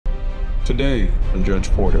Today on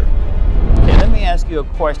Judge Porter. Okay, let me ask you a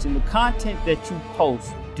question. The content that you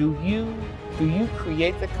post, do you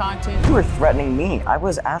create the content? You were threatening me. I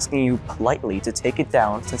was asking you politely to take it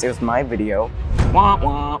down since it was my video. Womp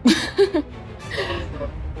womp.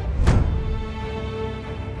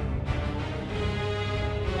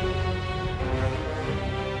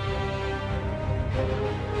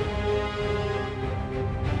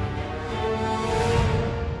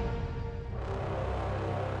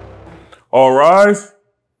 All rise.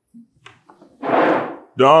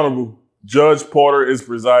 The Honorable Judge Porter is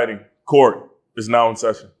presiding. Court is now in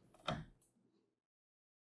session.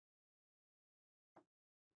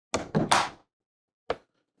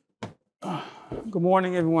 Good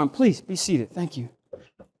morning, everyone. Please be seated. Thank you.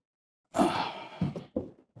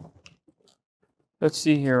 Let's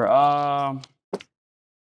see here.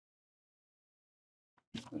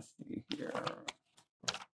 Let's see here.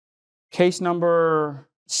 Case number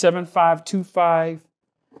 7525,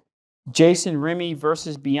 Jason Remy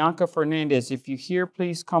versus Bianca Fernandez. If you're here,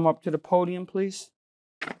 please come up to the podium, please.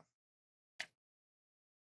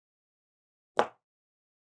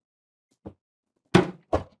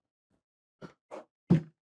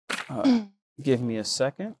 Give me a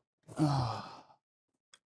second.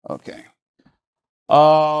 Okay.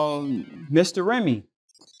 Mr. Remy.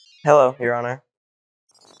 Hello, Your Honor.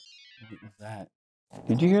 What was that?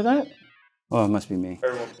 Did you hear that? Oh, it must be me.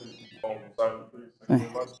 Everyone, please keep the phone silent, please. Thank you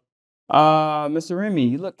very much. Mr. Remy,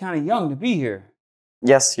 you look kind of young to be here.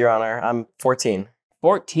 Yes, Your Honor. I'm 14.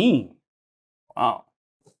 14? Wow.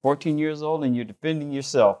 14 years old and you're defending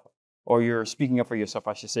yourself. Or you're speaking up for yourself,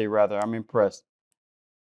 I should say, rather. I'm impressed.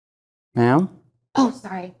 Ma'am? Oh,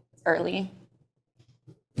 sorry. It's early.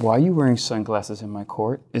 Why are you wearing sunglasses in my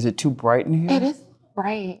court? Is it too bright in here? It is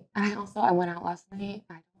bright. And I went out last night.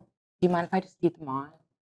 Do you mind if I just keep them on?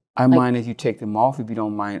 I mind if you take them off, if you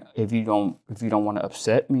don't mind, if you don't want to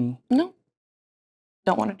upset me. No.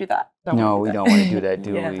 Don't want to do that. No, we don't want to do that,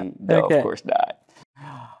 do Yeah. we? No, Okay. of course not.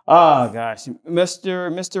 Oh gosh,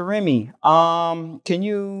 Mr. Remy, can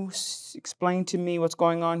you explain to me what's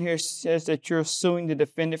going on here? It says that you're suing the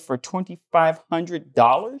defendant for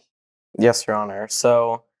 $2,500. Yes, Your Honor.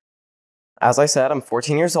 So, as I said, I'm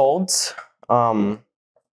 14 years old. I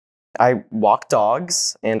walk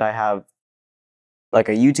dogs, and I have like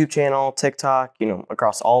a YouTube channel, TikTok,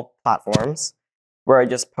 across all platforms, where I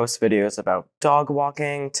just post videos about dog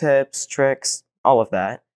walking, tips, tricks, all of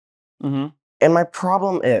that. Mm-hmm. And my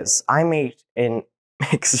problem is, I made an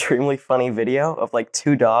extremely funny video of like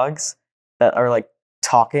two dogs that are like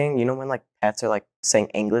talking. You know when like pets are like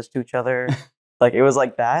saying English to each other? Like it was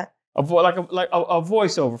like that. Like a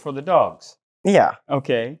voiceover for the dogs. Yeah.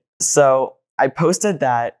 Okay. So I posted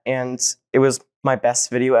that, and it was my best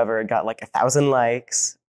video ever. It got like 1,000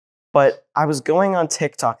 likes. But I was going on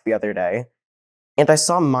TikTok the other day, and I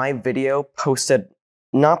saw my video posted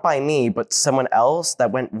not by me, but someone else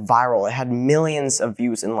that went viral. It had millions of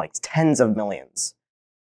views and like tens of millions.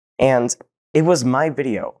 And it was my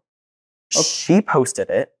video. Okay. She posted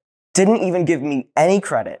it, didn't even give me any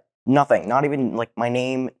credit, nothing, not even like my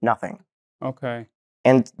name, nothing. Okay.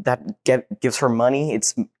 And that gives her money.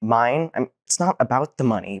 It's mine. It's not about the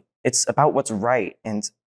money. It's about what's right. And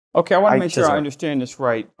okay, I want to make sure I understand this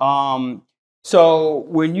right. So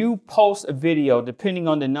when you post a video, depending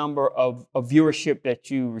on the number of viewership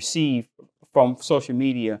that you receive from social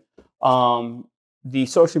media, the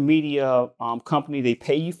social media company, they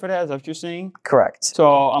pay you for that? Is that what you're saying? Correct.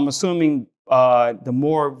 So I'm assuming the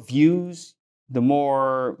more views, the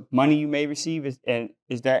more money you may receive. Is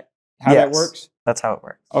that how that works? That's how it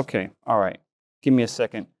works. Okay. All right. Give me a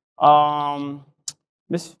second.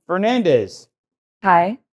 Ms. Fernandez.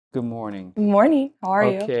 Hi. Good morning. Good morning. How are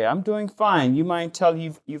you? Okay, I'm doing fine. You mind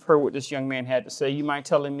telling you've heard what this young man had to say. You mind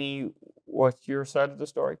telling me what's your side of the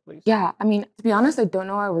story, please? Yeah. I mean, to be honest, I don't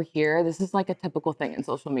know why we're here. This is like a typical thing in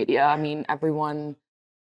social media. Everyone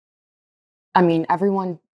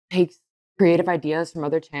takes creative ideas from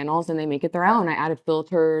other channels and they make it their own. I added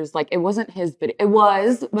filters. Like, it wasn't his video. It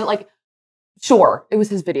was, but like, sure, it was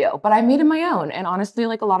his video, but I made it my own. And honestly,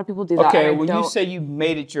 like a lot of people do that. Okay, when you say you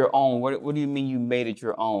made it your own, what do you mean you made it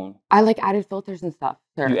your own? I like added filters and stuff.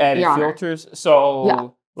 Sir, you added filters? So yeah.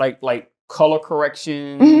 like color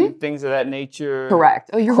correction, things of that nature?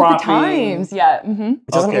 Correct. Oh, you're with the times. Yeah. Mm-hmm. It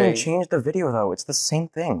doesn't even change the video though. It's the same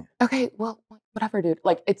thing. Okay, well, whatever, dude.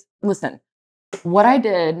 Like listen, what I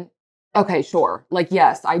did, okay, sure. Like,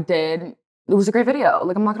 yes, I did. It was a great video.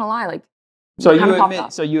 Like, I'm not gonna lie. Like, So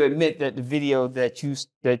you admit that the video that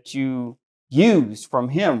you used from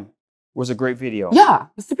him was a great video. Yeah,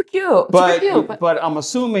 it's super cute. But I'm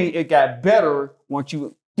assuming it got better once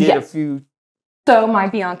you did a few So my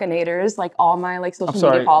Biancanators, like all my like social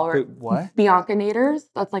media followers. What? Biancanators.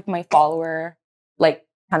 That's like my follower, like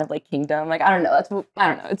kind of like kingdom. Like I don't know. I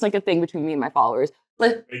don't know. It's like a thing between me and my followers.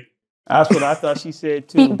 Like, that's what I thought she said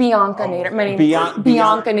too. Biancanator. My name is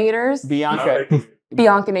Biancanators.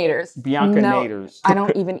 Biancanators. No, I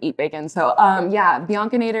don't even eat bacon. So yeah,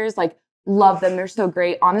 Biancanators, like love them. They're so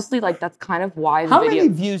great. Honestly, like that's kind of why How many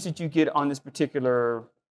views did you get on this particular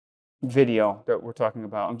video that we're talking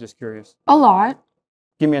about? I'm just curious. A lot.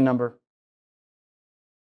 Give me a number.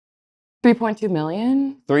 3.2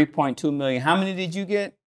 million. 3.2 million. How many did you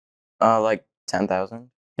get? Like 10,000.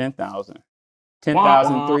 10,000.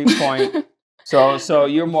 10,000, 3 point. So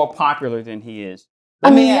you're more popular than he is. I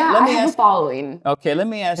have a following. Okay, let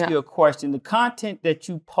me ask you a question. The content that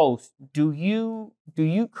you post, do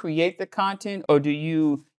you create the content, or do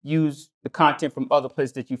you use the content from other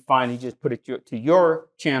places that you find and you just put it to your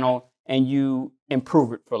channel and you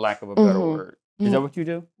improve it, for lack of a better word? Is that what you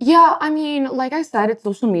do? Yeah, I mean, like I said, it's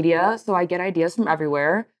social media, so I get ideas from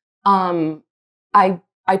everywhere.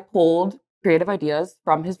 I pulled creative ideas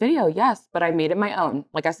from his video, yes, but I made it my own.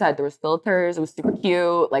 Like I said, there was filters, it was super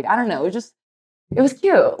cute. Like, I don't know, it was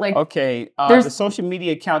cute. Like, okay, the social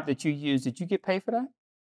media account that you use, did you get paid for that?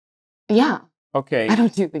 Yeah. Okay. I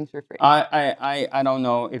don't do things for free. I don't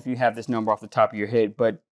know if you have this number off the top of your head,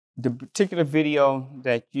 but the particular video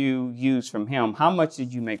that you used from him, how much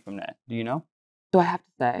did you make from that? Do you know? Do I have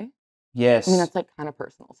to say? Yes. I mean, that's like kind of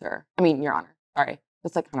personal, sir. I mean, Your Honor. Sorry.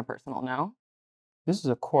 That's like kind of personal, no? This is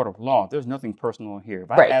a court of law. There's nothing personal here.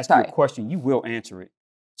 If I ask you a question, you will answer it.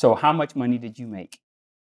 So how much money did you make?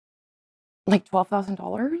 Like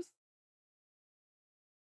 $12,000?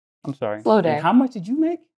 I'm sorry. Slow day. And how much did you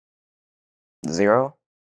make? 0.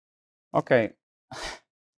 Okay.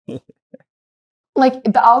 Like,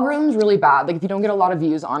 the algorithm's really bad. Like, if you don't get a lot of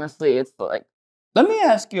views, honestly, it's like... Let me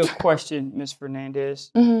ask you a question, Ms.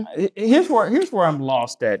 Fernandez. Here's where I'm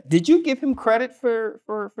lost at. Did you give him credit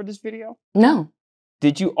for this video? No.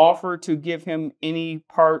 Did you offer to give him any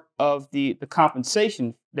part of the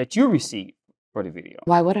compensation that you received for the video?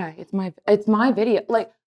 Why would I? It's my video.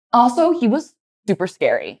 Like, also, he was super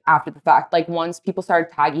scary after the fact. Like, once people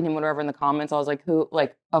started tagging him, whatever, in the comments, I was like, who?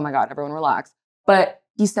 Like, oh my God, everyone relax. But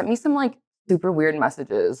he sent me some, like, super weird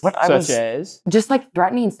messages. Such as? Just, like,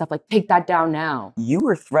 threatening stuff, like, take that down now. You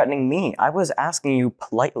were threatening me. I was asking you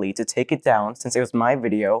politely to take it down since it was my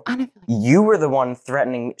video. You were the one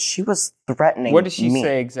threatening me. She was threatening me. What did she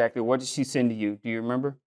say exactly? What did she send to you? Do you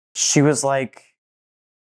remember? She was like,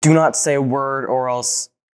 do not say a word or else...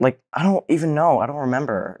 Like, I don't even know. I don't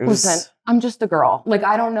remember. Listen, I'm just a girl. Like,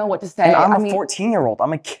 I don't know what to say. And I'm a 14-year-old.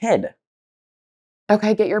 I'm a kid.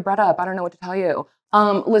 Okay, get your bread up. I don't know what to tell you.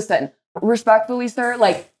 Listen, respectfully, sir,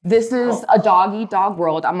 like, this is a dog-eat-dog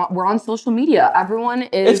world. We're on social media. Everyone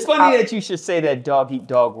is... It's funny that you should say that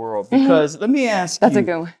dog-eat-dog world, because let me ask you. That's a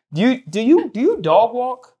good one. Do you dog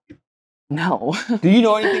walk? No. Do you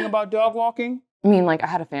know anything about dog walking? I mean, like, I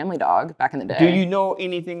had a family dog back in the day. Do you know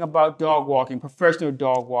anything about dog walking, professional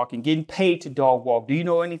dog walking, getting paid to dog walk? Do you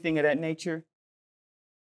know anything of that nature?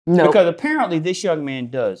 No. Because apparently this young man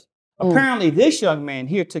does. Apparently this young man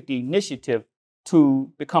here took the initiative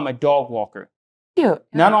to become a dog walker. Cute.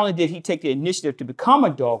 Not only did he take the initiative to become a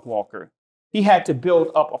dog walker, he had to build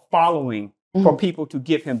up a following for people to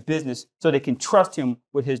give him business so they can trust him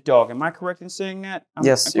with his dog. Am I correct in saying that?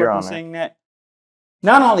 Yes, Your Honor. Saying that?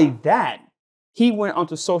 Not only that, he went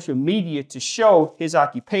onto social media to show his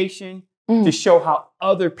occupation, to show how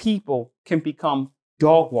other people can become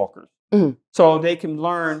dog walkers. So they can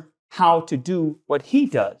learn how to do what he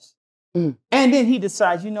does. And then he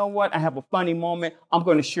decides, you know what? I have a funny moment. I'm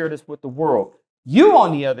going to share this with the world. You,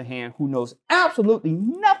 on the other hand, who knows absolutely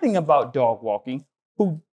nothing about dog walking,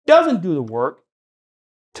 who doesn't do the work,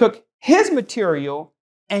 took his material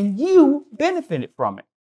and you benefited from it.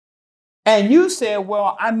 And you said,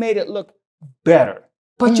 well, I made it look better,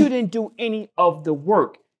 but you didn't do any of the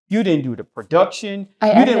work. You didn't do the production.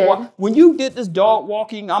 When you did this dog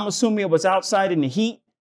walking, I'm assuming it was outside in the heat.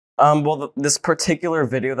 Well, this particular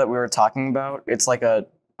video that we were talking about, it's like I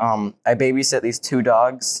babysit these 2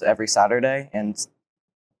 dogs every Saturday, and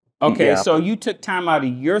so you took time out of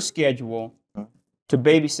your schedule to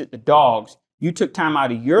babysit the dogs. You took time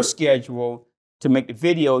out of your schedule to make the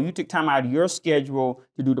video. You took time out of your schedule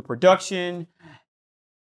to do the production,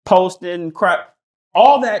 posting, crap,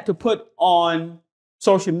 all that to put on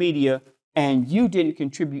social media, and you didn't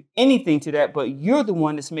contribute anything to that, but you're the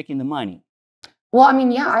one that's making the money. Well, I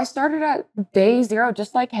mean, yeah, I started at day 0,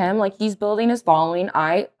 just like him. Like, he's building his following.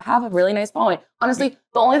 I have a really nice following. Honestly,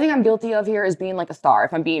 the only thing I'm guilty of here is being like a star,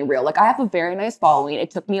 if I'm being real. Like, I have a very nice following.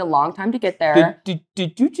 It took me a long time to get there.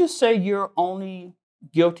 Did you just say you're only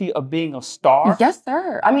guilty of being a star? Yes,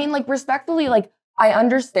 sir. I mean, like, respectfully, like, I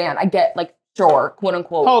understand. I get, like, sure, quote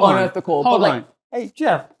unquote, unethical. Hold but on. Hey,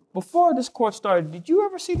 Jeff, before this court started, did you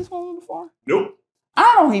ever see this woman before? Nope.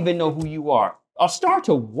 I don't even know who you are. A star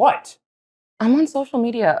to what? I'm on social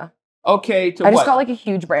media. Okay, to I what? just got like a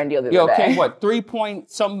huge brand deal the other day. Okay, what?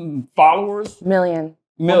 3-point-something followers? Million.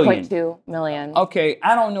 1.2 million. Okay,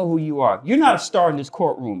 I don't know who you are. You're not a star in this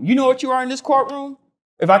courtroom. You know what you are in this courtroom?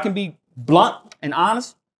 If I can be blunt and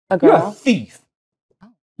honest, you're a thief.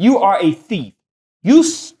 You are a thief. You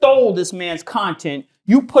stole this man's content.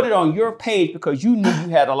 You put it on your page because you knew you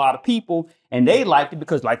had a lot of people and they liked it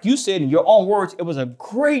because, like you said in your own words, it was a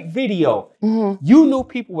great video. Mm-hmm. You knew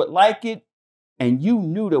people would like it. And you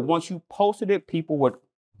knew that once you posted it,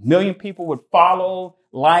 million people would follow,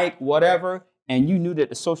 like, whatever. And you knew that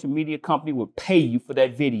the social media company would pay you for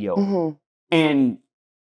that video. Mm-hmm. And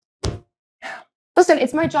listen,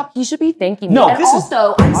 it's my job. He should be thanking me. No, and I'm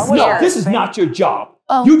scared. No, this is not your job.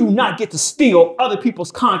 Oh. You do not get to steal other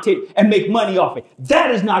people's content and make money off it. That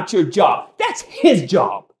is not your job. That's his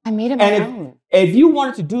job. I made it my own. If you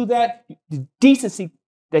wanted to do that, the decency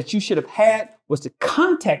that you should have had was to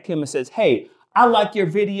contact him and says, hey, I like your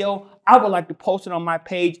video. I would like to post it on my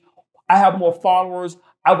page. I have more followers.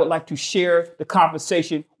 I would like to share the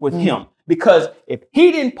conversation with him. Because if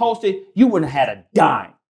he didn't post it, you wouldn't have had a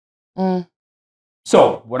dime.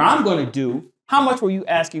 So what I'm going to do, how much were you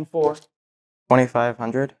asking for?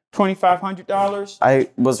 $2,500. $2,500? I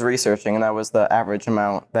was researching, and that was the average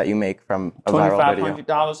amount that you make from a viral video.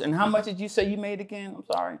 $2,500. And how much did you say you made again? I'm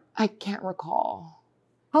sorry. I can't recall.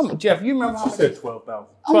 How much, Jeff? You remember how much? You said 12,000.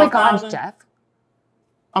 Oh my God, Jeff.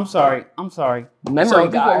 I'm sorry. Memory so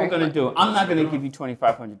guy. What we're gonna do? I'm not gonna give you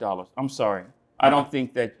 $2,500. I'm sorry. I don't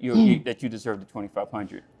think that you deserve the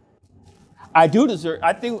 $2,500. I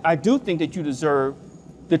do think that you deserve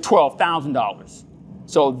the $12,000.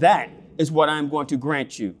 So that is what I'm going to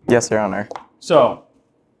grant you. Yes, Your Honor. So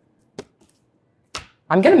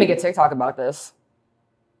I'm gonna make a TikTok about this.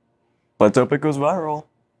 Let's hope it goes viral.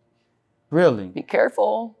 Really? Be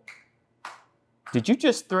careful. Did you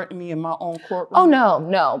just threaten me in my own courtroom? Oh,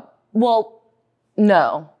 no. Well,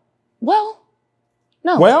 no. Well,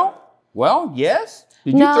 no. Well, yes.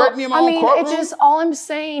 Did you threaten me in my own courtroom? It just, all I'm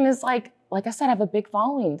saying is like I said, I have a big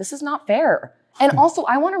following. This is not fair. And also,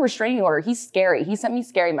 I want a restraining order. He's scary. He sent me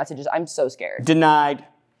scary messages. I'm so scared. Denied.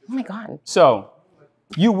 Oh my God. So,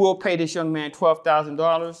 you will pay this young man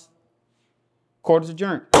 $12,000. Court is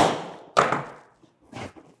adjourned.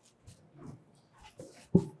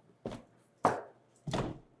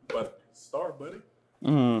 Star, buddy.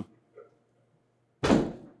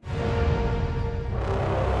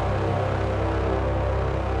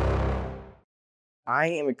 I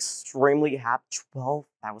am extremely happy.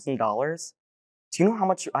 $12,000? Do you know how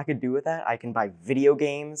much I could do with that? I can buy video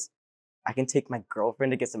games. I can take my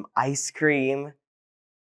girlfriend to get some ice cream.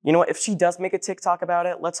 You know what? If she does make a TikTok about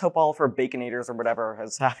it, let's hope all of her Baconators or whatever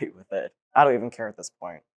is happy with it. I don't even care at this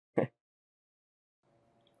point.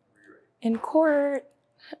 In court.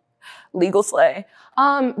 Legal slay.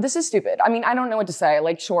 This is stupid. I mean, I don't know what to say.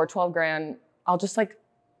 Like, sure, 12 grand. I'll just like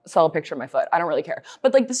sell a picture of my foot. I don't really care.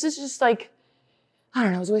 But like, this is just like, I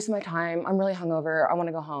don't know, it was a waste of my time. I'm really hungover. I want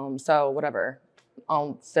to go home. So whatever.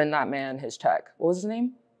 I'll send that man his check. What was his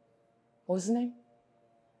name?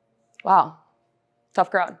 Wow.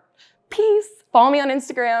 Tough crowd. Peace. Follow me on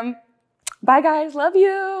Instagram. Bye guys. Love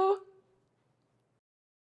you.